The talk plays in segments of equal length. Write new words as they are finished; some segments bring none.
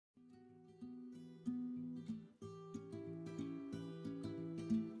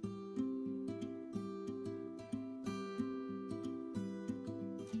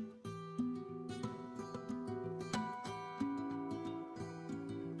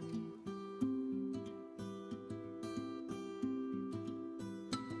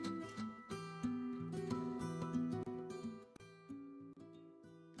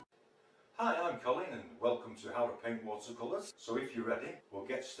Hi, I'm Colin and welcome to How to Paint Watercolours. So if you're ready, we'll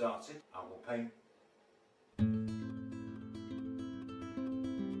get started and we'll paint.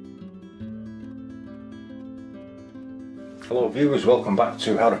 Hello viewers, welcome back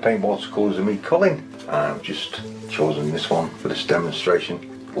to How to Paint Watercolours with me, Colin. I've just chosen this one for this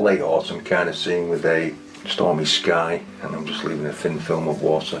demonstration. Late autumn kind of scene with a stormy sky, and I'm just leaving a thin film of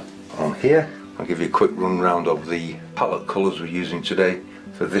water on here. I'll give you a quick run round of the palette colours we're using today.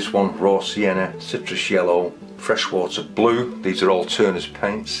 For this one, raw sienna, citrus yellow, freshwater blue. These are all Turner's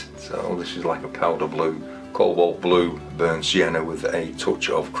paints, so this is like a powder blue, cobalt blue, burnt sienna with a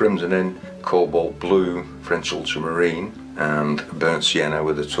touch of crimson in, cobalt blue, French ultramarine, and burnt sienna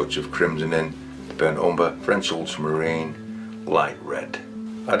with a touch of crimson in, burnt umber, French ultramarine, light red.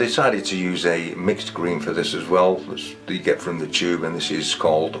 I decided to use a mixed green for this as well, that you get from the tube, and this is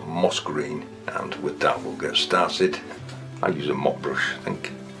called moss green. And with that we'll get started. I use a mop brush, I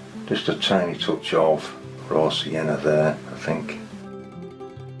think. Just a tiny touch of raw sienna there, I think.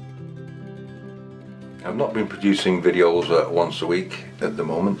 I've not been producing videos once a week at the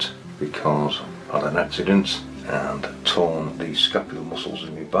moment because I've had an accident and torn the scapular muscles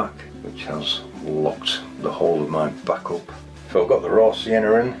in my back, which has locked the whole of my back up. So I've got the raw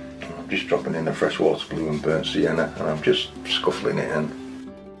sienna in, and I'm just dropping in the freshwater blue and burnt sienna, and I'm just scuffling it in.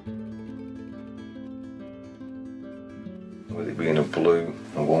 With it being a blue,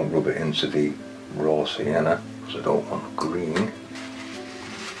 I won't rub it into the raw sienna because I don't want green.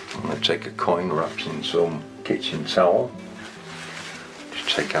 I'm going to take a coin wrapped in some kitchen towel, just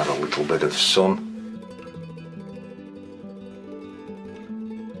take out a little bit of sun.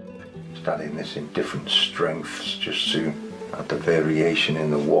 Just adding this in different strengths just to add the variation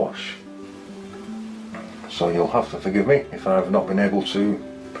in the wash. So you'll have to forgive me if I've not been able to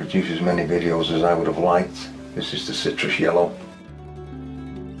produce as many videos as I would have liked. This is the citrus yellow.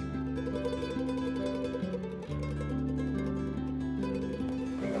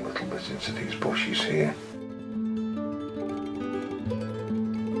 Bring a little bit into these bushes here.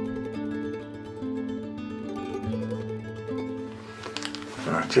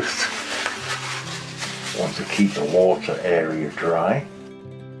 And I just want to keep the water area dry,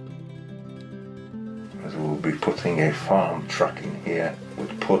 as we'll be putting a farm track in here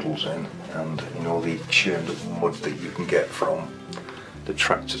with puddles in, and you know, the churned up mud that you can get from the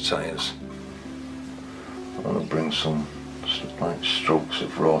tractor tyres. I want to bring some light strokes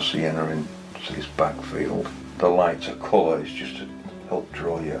of raw sienna into this backfield. The lighter colour is just to help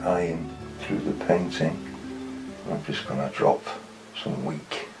draw your eye in through the painting. I'm just going to drop some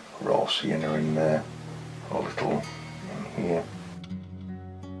weak raw sienna in there, a little in here.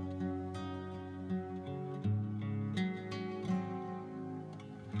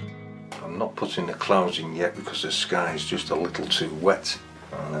 I'm not putting the clouds in yet because the sky is just a little too wet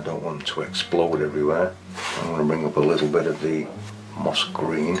and I don't want to explode everywhere. I'm going to bring up a little bit of the moss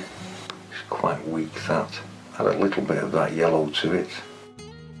green. It's quite weak, that. Add a little bit of that yellow to it.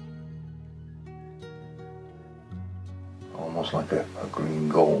 Almost like a green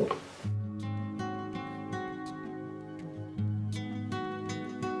gold.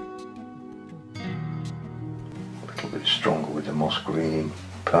 A little bit stronger with the moss green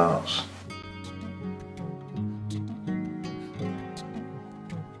parts.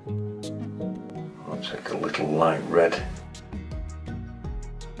 Take a little light red,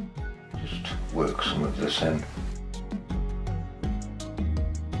 just work some of this in.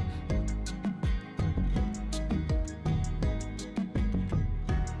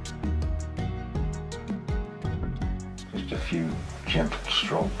 Just a few gentle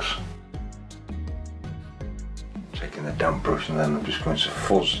strokes. Taking the damp brush, and then I'm just going to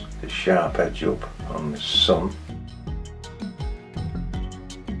fuzz the sharp edge up on the sun.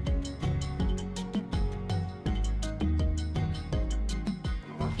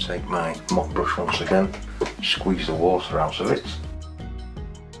 Take my mop brush once again, squeeze the water out of it.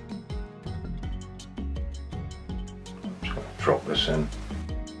 I'm just going to drop this in.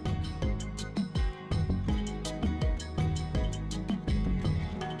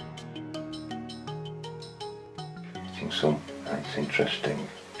 Getting some nice interesting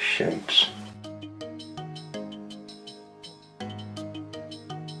shapes.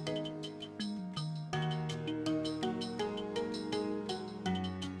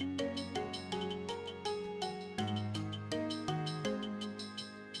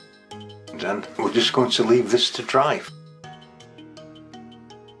 And we're just going to leave this to dry.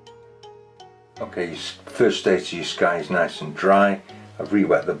 Okay, first stage of your sky is nice and dry. I've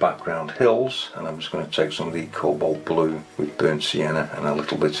re-wet the background hills, and I'm just going to take some of the cobalt blue with burnt sienna and a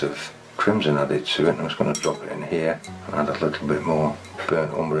little bit of crimson added to it. I'm just going to drop it in here and add a little bit more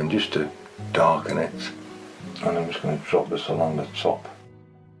burnt umber, and just to darken it, and I'm just going to drop this along the top,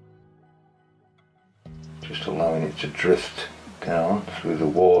 just allowing it to drift down through the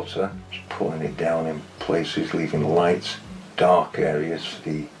water, just pulling it down in places, leaving light, dark areas for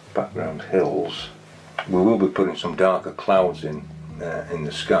the background hills. We will be putting some darker clouds in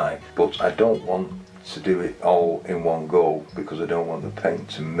the sky, but I don't want to do it all in one go because I don't want the paint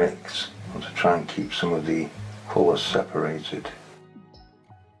to mix. I want to try and keep some of the colours separated.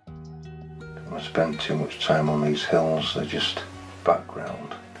 Don't want to spend too much time on these hills, they're just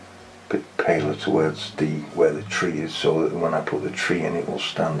background. A bit paler towards where the tree is, so that when I put the tree in it will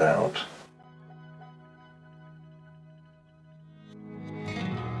stand out.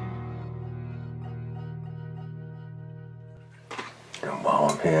 And while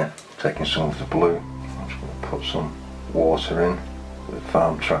I'm here, taking some of the blue, I'm just going to put some water in with the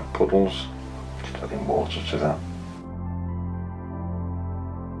farm track puddles, just adding water to that.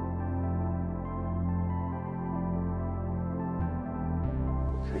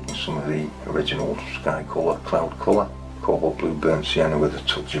 Taking some of the original sky colour, cloud colour, cobalt blue burnt sienna with a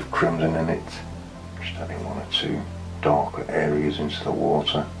touch of crimson in it, just adding one or two darker areas into the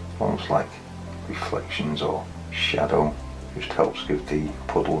water, almost like reflections or shadow. Just helps give the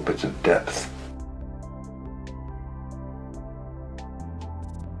puddle a bit of depth.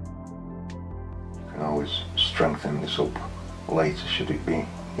 You can always strengthen this up later should it be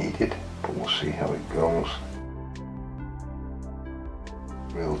needed, but we'll see how it goes.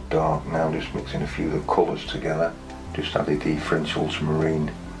 Real dark now, just mixing a few of the colours together. Just added the French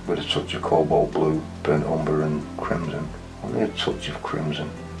ultramarine with a touch of cobalt blue, burnt umber and crimson. Only a touch of crimson.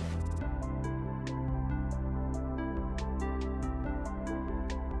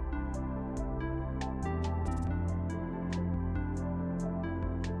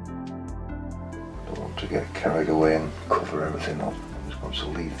 To get carried away and cover everything up. I'm just going to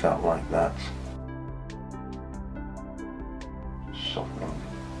leave that like that. Softening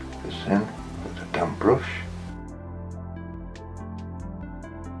this in with a damp brush.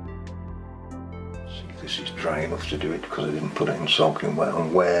 See if this is dry enough to do it because I didn't put it in soaking wet.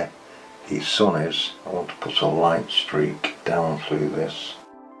 And where the sun is, I want to put a light streak down through this.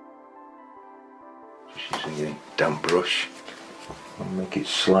 Just using a damp brush. I'll make it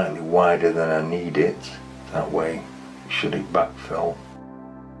slightly wider than I need it, that way should it backfill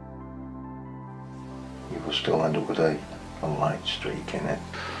you will still end up with a light streak in it.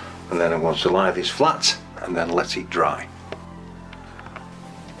 And then I'm going to lie this flat and then let it dry.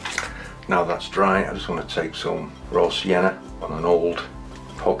 Now that's dry, I just want to take some raw sienna on an old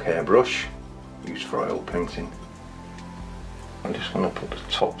hog hair brush used for oil painting. I'm just going to put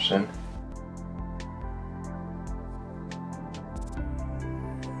the tops in.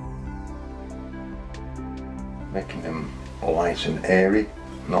 Making them light and airy,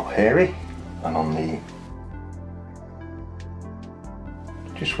 not hairy, and on the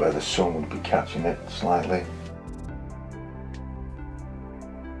just where the sun would be catching it slightly.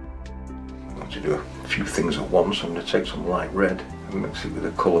 I'm going to do a few things at once. I'm going to take some light red and mix it with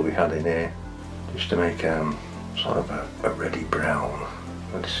the colour we had in here, just to make sort of a reddy brown.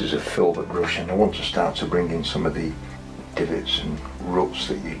 And this is a filbert brush, and I want to start to bring in some of the divots and ruts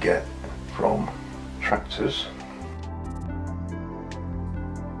that you get from tractors.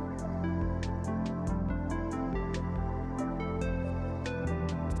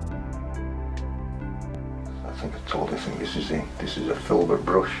 I totally think this is a filbert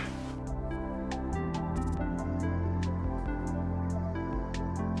brush.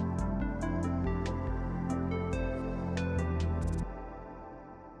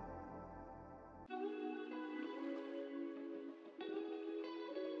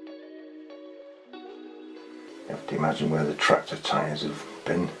 You have to imagine where the tractor tyres have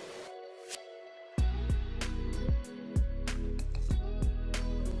been.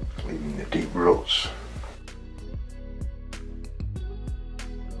 Leaving the deep ruts.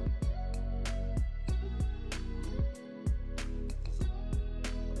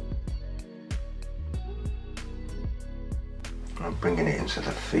 I'm bringing it into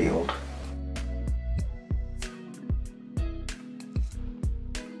the field.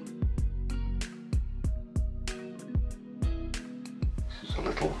 This is a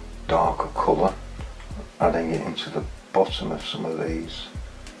little darker colour, adding it into the bottom of some of these,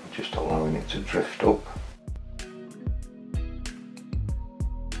 just allowing it to drift up.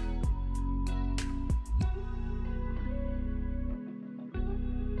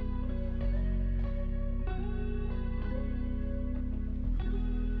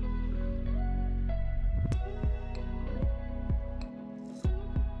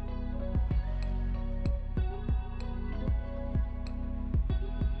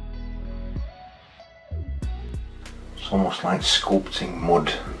 It's almost like sculpting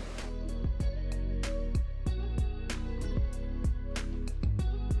mud.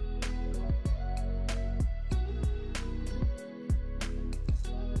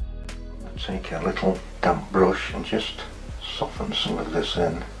 Take a little damp brush and just soften some of this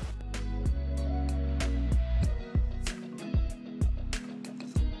in.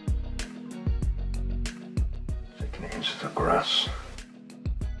 Taking it into the grass.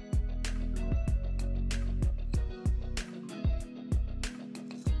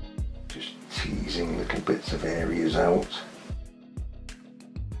 Just teasing little bits of areas out.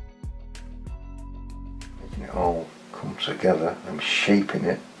 Making it all come together and shaping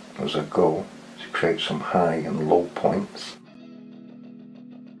it as I go to create some high and low points.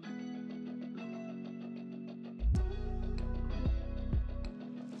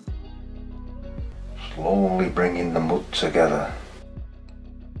 Slowly bringing the mud together.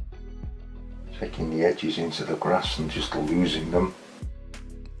 Taking the edges into the grass and just losing them.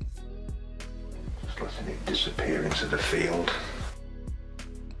 Just letting it disappear into the field.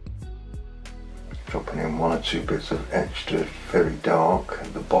 Dropping in one or two bits of extra very dark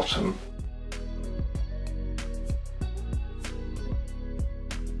at the bottom.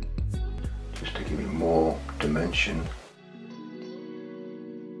 Just to give it more dimension.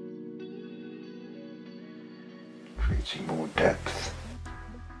 Creating more depth.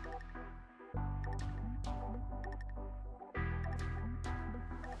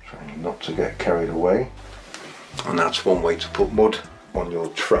 Trying not to get carried away. And that's one way to put mud on your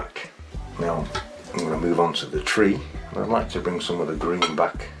track. Now, I'm going to move on to the tree. I'd like to bring some of the green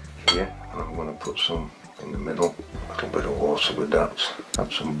back here, and I'm going to put some in the middle. A little bit of water with that. Add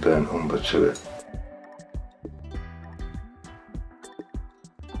some burnt umber to it.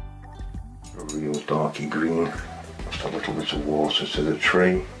 A real darky green. Just a little bit of water to the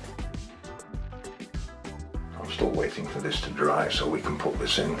tree. I'm still waiting for this to dry so we can put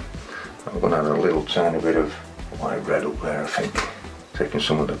this in. I'm going to add a little tiny bit of light red up there, I think. Taking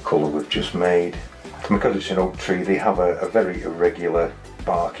some of the colour we've just made. And because it's an oak tree, they have a very irregular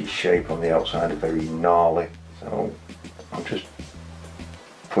barky shape on the outside, very gnarly. So I'm just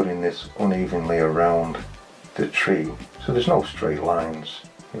putting this unevenly around the tree. So there's no straight lines,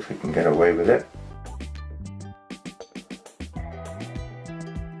 if we can get away with it.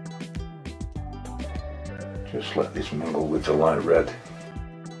 Just let this mingle with the light red.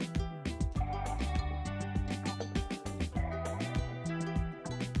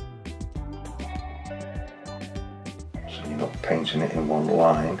 Not painting it in one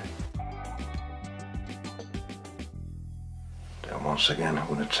line. Then once again I'm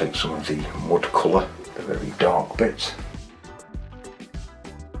going to take some of the mud colour, the very dark bit.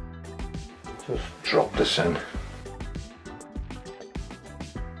 Just drop this in.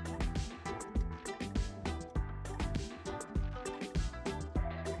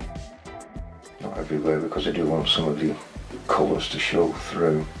 Not everywhere because I do want some of the colours to show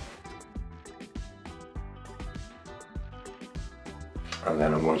through. And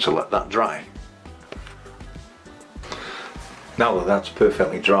then I'm going to let that dry. Now that that's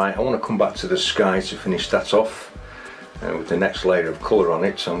perfectly dry, I want to come back to the sky to finish that off with the next layer of colour on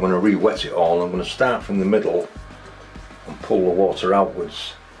it. So I'm going to re-wet it all. I'm going to start from the middle and pull the water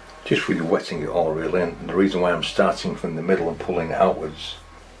outwards, just re-wetting it all really. And the reason why I'm starting from the middle and pulling it outwards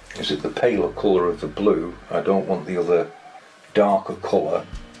is that the paler colour of the blue, I don't want the other darker colour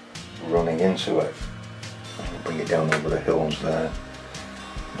running into it. I'll bring it down over the hills there.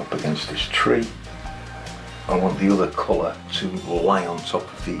 Up against this tree. I want the other colour to lie on top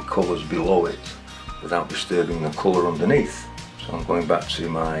of the colours below it without disturbing the colour underneath. So I'm going back to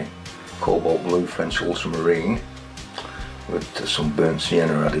my cobalt blue French ultramarine with some burnt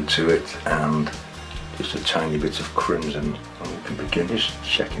sienna added to it and just a tiny bit of crimson, and we can begin just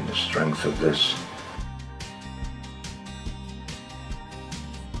checking the strength of this.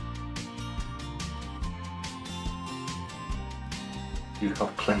 You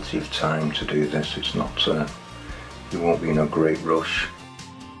have plenty of time to do this. It's not, you won't be in a great rush.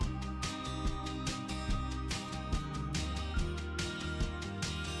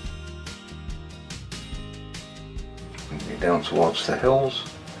 Bring it down towards the hills,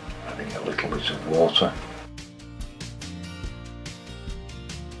 adding a little bit of water.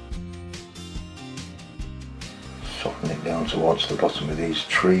 Soften it down towards the bottom of these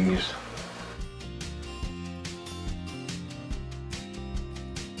trees.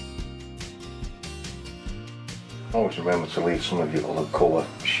 Always remember to leave some of your other colour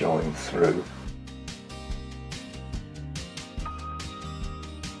showing through.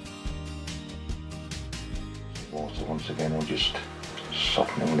 Water once again, and just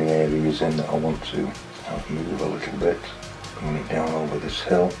softening the areas in that I want to I'll move a little bit, bring it down over this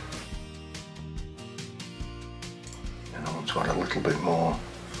hill. And I want to add a little bit more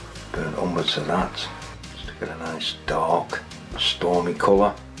burnt umber to that, just to get a nice dark, stormy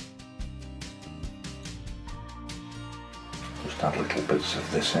colour. Just add little bits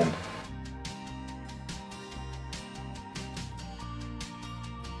of this in.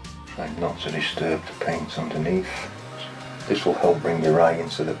 Try not to disturb the paint underneath. This will help bring your eye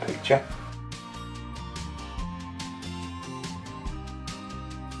into the picture.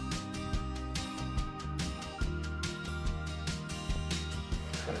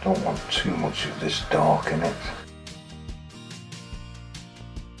 I don't want too much of this dark in it.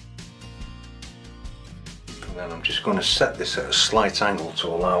 And then I'm just going to set this at a slight angle to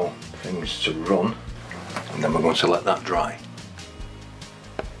allow things to run, and then we're going to let that dry.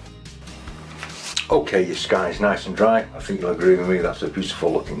 Okay, your sky is nice and dry. I think you'll agree with me, that's a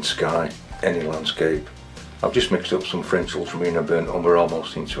beautiful looking sky, any landscape. I've just mixed up some French ultramarine burnt umber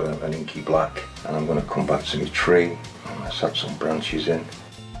almost into an inky black, and I'm going to come back to my tree and let's add some branches in.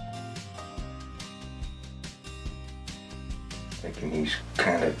 Making these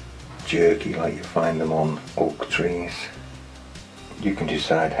kind of jerky like you find them on oak trees. You can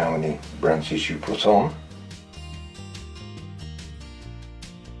decide how many branches you put on.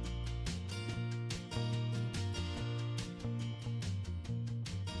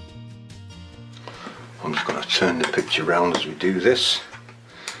 I'm just going to turn the picture around as we do this.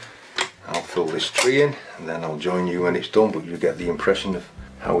 I'll fill this tree in and then I'll join you when it's done, but you get the impression of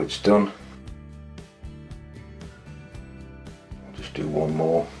how it's done. I'll just do one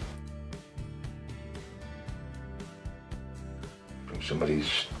more. Bring some of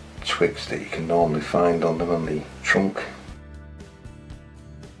these twigs that you can normally find on them on the trunk.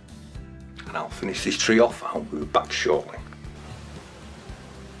 And I'll finish this tree off. I'll be back shortly.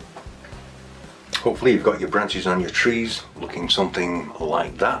 Hopefully you've got your branches on your trees looking something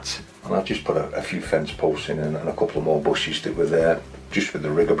like that. And I've just put a few fence posts in and a couple of more bushes that were there just with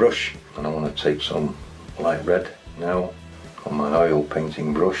the rigger brush. And I want to take some light red now on my oil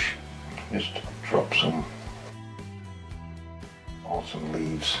painting brush. Just drop some autumn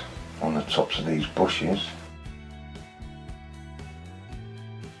leaves on the tops of these bushes.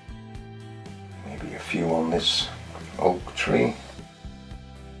 Maybe a few on this oak tree.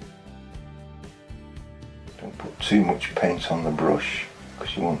 Don't put too much paint on the brush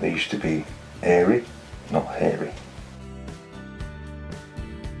because you want these to be airy, not hairy.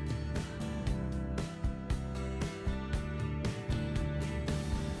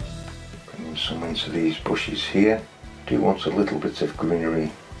 Bringing some into these bushes here. Do want a little bit of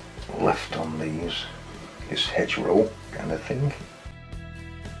greenery left on these, this hedgerow kind of thing.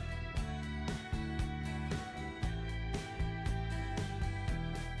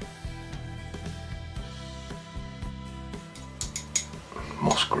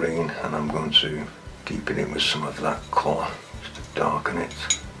 Moss green, and I'm going to deepen it with some of that colour just to darken it,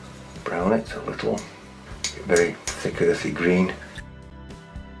 brown it a little. Very thick earthy green.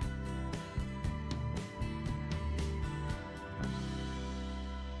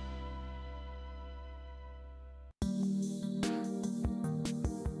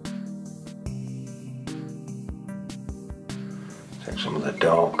 Take some of the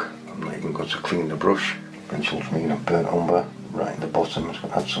dark. I'm not even going to clean the brush. French ultramarine and burnt umber right in the bottom. I'm just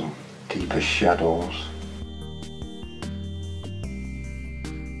going to add some deeper shadows.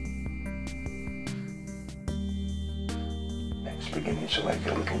 Next, beginning to make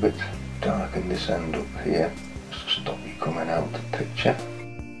a little bit darken this end up here, just to stop you coming out of the picture.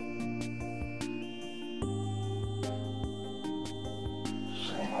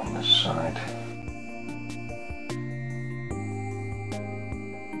 Same on this side.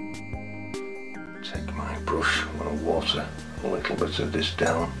 Take my brush, I'm going to water a little bit of this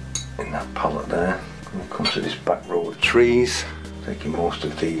down in that palette there. I'm going to come to this back row of trees, taking most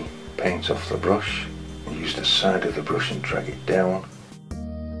of the paint off the brush, and use the side of the brush and drag it down.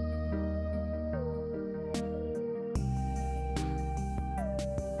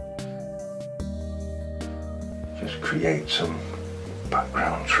 Just create some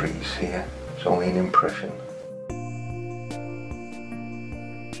background trees here. It's only an impression.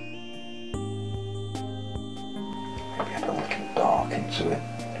 Into it,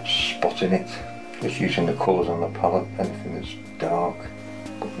 just spotting it, just using the colours on the palette, anything that's dark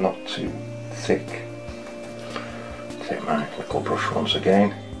but not too thick. Take my little brush once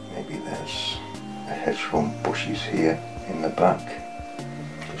again, maybe there's a hedgerow bushes here in the back,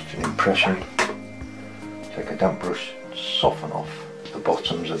 just an impression. Take a damp brush, soften off the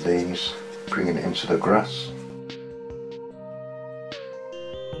bottoms of these, bringing it into the grass.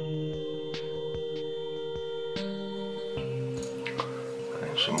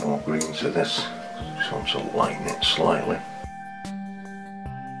 some more green to this. Just want to lighten it slightly.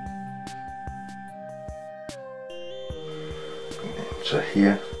 Bring it into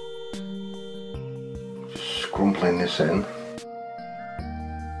here. Just scrumpling this in.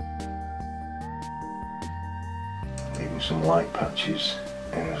 Leaving some light patches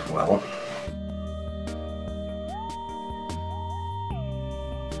in as well.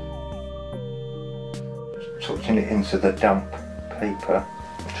 Just touching it into the damp paper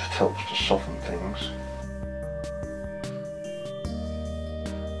just helps to soften things.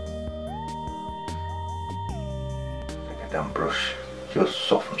 Take a damp brush, just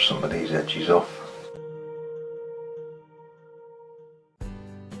soften some of these edges off.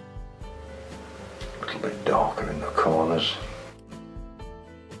 A little bit darker in the corners,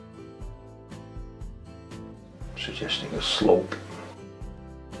 suggesting a slope.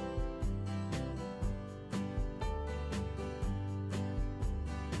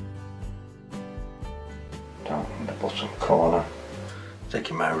 Down in the bottom corner.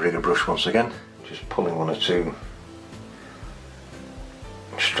 Taking my rigger brush once again, just pulling one or two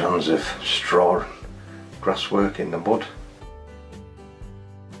strands of straw grasswork in the mud.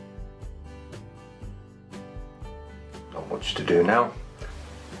 Not much to do now.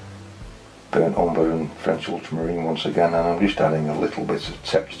 Burnt umber and French ultramarine once again, and I'm just adding a little bit of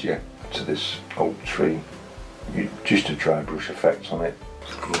texture to this oak tree, just a dry brush effect on it.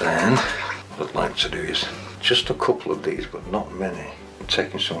 And then what I'd like to do is just a couple of these, but not many. I'm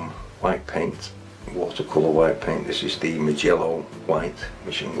taking some white paint, watercolour white paint. This is the Magello White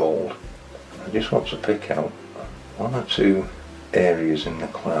Mission Gold. I just want to pick out one or two areas in the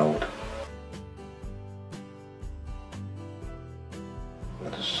cloud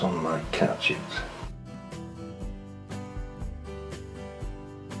where the sun might catch it.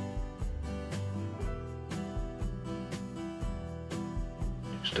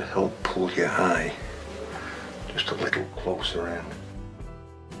 Just to help pull your eye just a little closer in.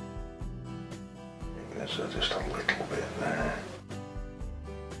 Maybe there's just a little bit there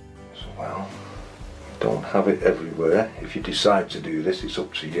as well. Don't have it everywhere. If you decide to do this, it's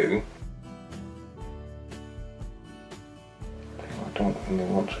up to you. I don't really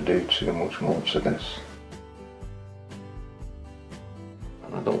want to do too much more to this.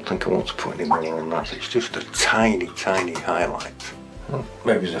 And I don't think I want to put any more on that. It's just a tiny, tiny highlight.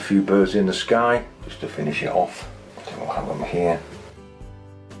 Maybe there's a few birds in the sky, just to finish it off. So we'll have them here.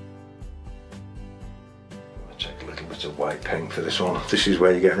 I'll take a little bit of white paint for this one. This is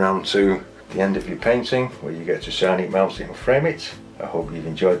where you get around to the end of your painting, where you get to shine it, mount it and frame it. I hope you've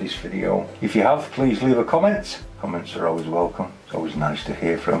enjoyed this video. If you have, please leave a comment. Comments are always welcome. It's always nice to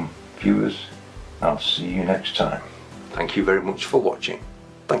hear from viewers. I'll see you next time. Thank you very much for watching.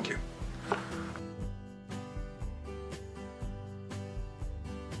 Thank you.